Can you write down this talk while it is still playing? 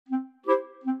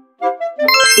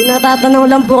Natatanong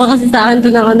lang po kasi sa akin to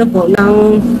ng ano po, ng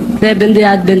Seventh-day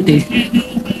Adventist.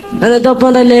 Ano daw po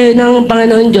relihiyon ng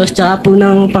Panginoon Diyos tsaka po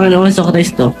ng Panginoon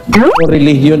Jesucristo?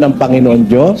 Relihiyon ng Panginoon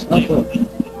Diyos? Opo.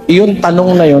 Iyon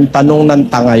tanong na yun, tanong ng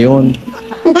tanga yun.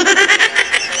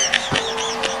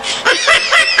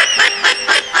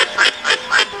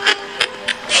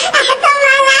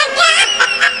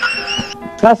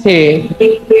 Kasi,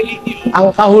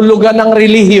 ang kahulugan ng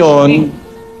relihiyon,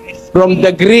 from the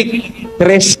Greek,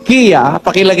 treskia,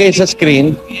 pakilagay sa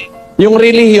screen, yung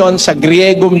relihiyon sa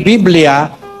Griegong Biblia,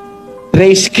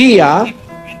 treskia,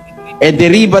 a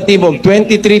derivative of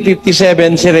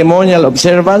 2357, ceremonial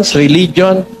observance,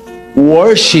 religion,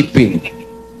 worshiping.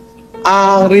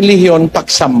 Ang relihiyon,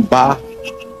 pagsamba.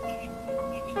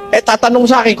 Tatanong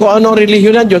sa akin kung anong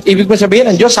relihiyon ng Diyos, ibig mo sabihin,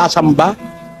 ang Diyos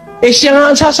sasamba? Siya nga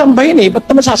ang sasambahin ba't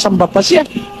naman sasamba pa siya?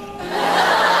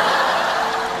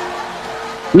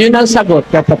 Yun ang sagot,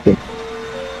 kapatid.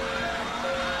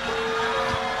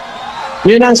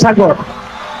 Yun ang sagot.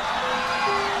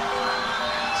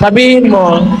 Sabihin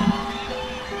mo,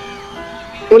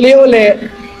 uli-uli,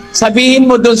 sabihin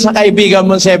mo dun sa kaibigan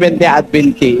mo Seventh-day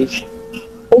Adventist,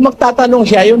 kung magtatanong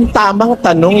siya, yung tamang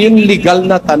tanong, yung legal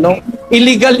na tanong,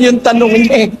 illegal yung tanong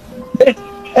niya.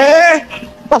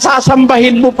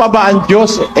 Pasasambahin mo pa ba ang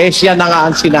Diyos? Siya na nga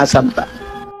ang sinasamba.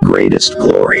 Greatest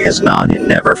glory is not in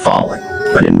never falling,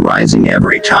 but in rising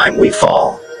every time we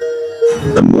fall.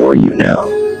 The more you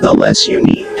know, the less you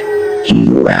need. He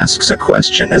who asks a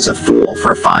question is a fool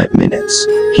for 5 minutes.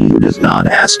 He who does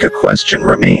not ask a question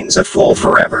remains a fool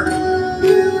forever.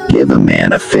 Give a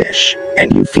man a fish,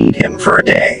 and you feed him for a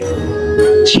day.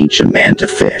 Teach a man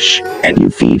to fish, and you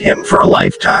feed him for a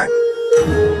lifetime.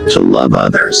 To love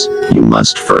others, you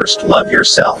must first love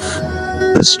yourself.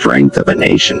 The strength of a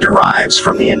nation derives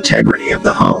from the integrity of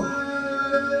the home.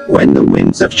 When the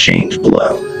winds of change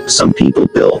blow, some people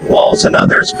build walls and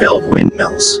others build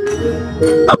windmills.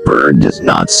 A bird does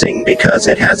not sing because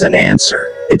it has an answer,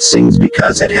 it sings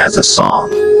because it has a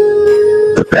song.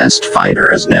 The best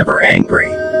fighter is never angry.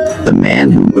 The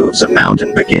man who moves a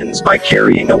mountain begins by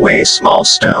carrying away small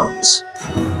stones.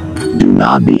 Do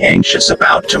not be anxious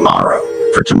about tomorrow,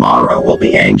 for tomorrow will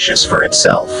be anxious for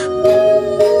itself.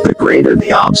 The greater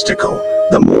the obstacle,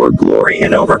 the more glory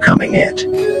in overcoming it.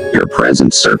 Your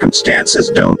present circumstances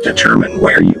don't determine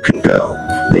where you can go,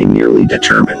 they merely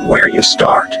determine where you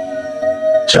start.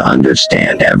 To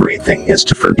understand everything is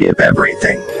to forgive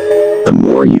everything. The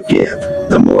more you give,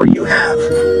 the more you have.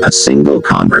 A single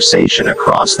conversation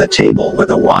across the table with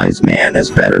a wise man is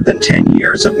better than 10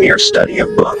 years of mere study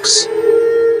of books.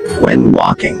 When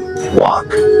walking, walk.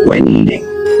 When eating,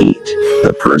 eat.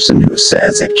 The person who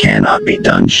says it cannot be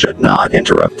done should not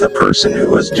interrupt the person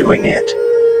who is doing it.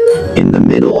 In the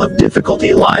middle of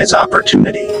difficulty lies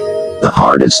opportunity. The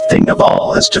hardest thing of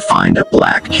all is to find a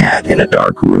black cat in a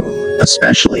dark room,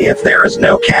 especially if there is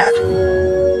no cat.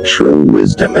 True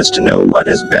wisdom is to know what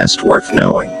is best worth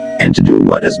knowing, and to do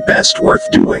what is best worth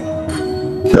doing.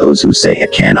 Those who say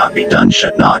it cannot be done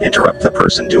should not interrupt the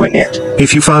person doing it.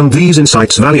 If you found these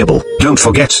insights valuable, don't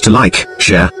forget to like,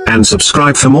 share, and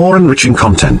subscribe for more enriching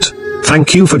content.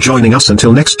 Thank you for joining us.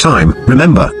 Until next time,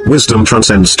 remember, wisdom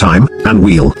transcends time, and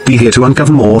we'll be here to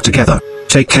uncover more together.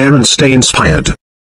 Take care and stay inspired.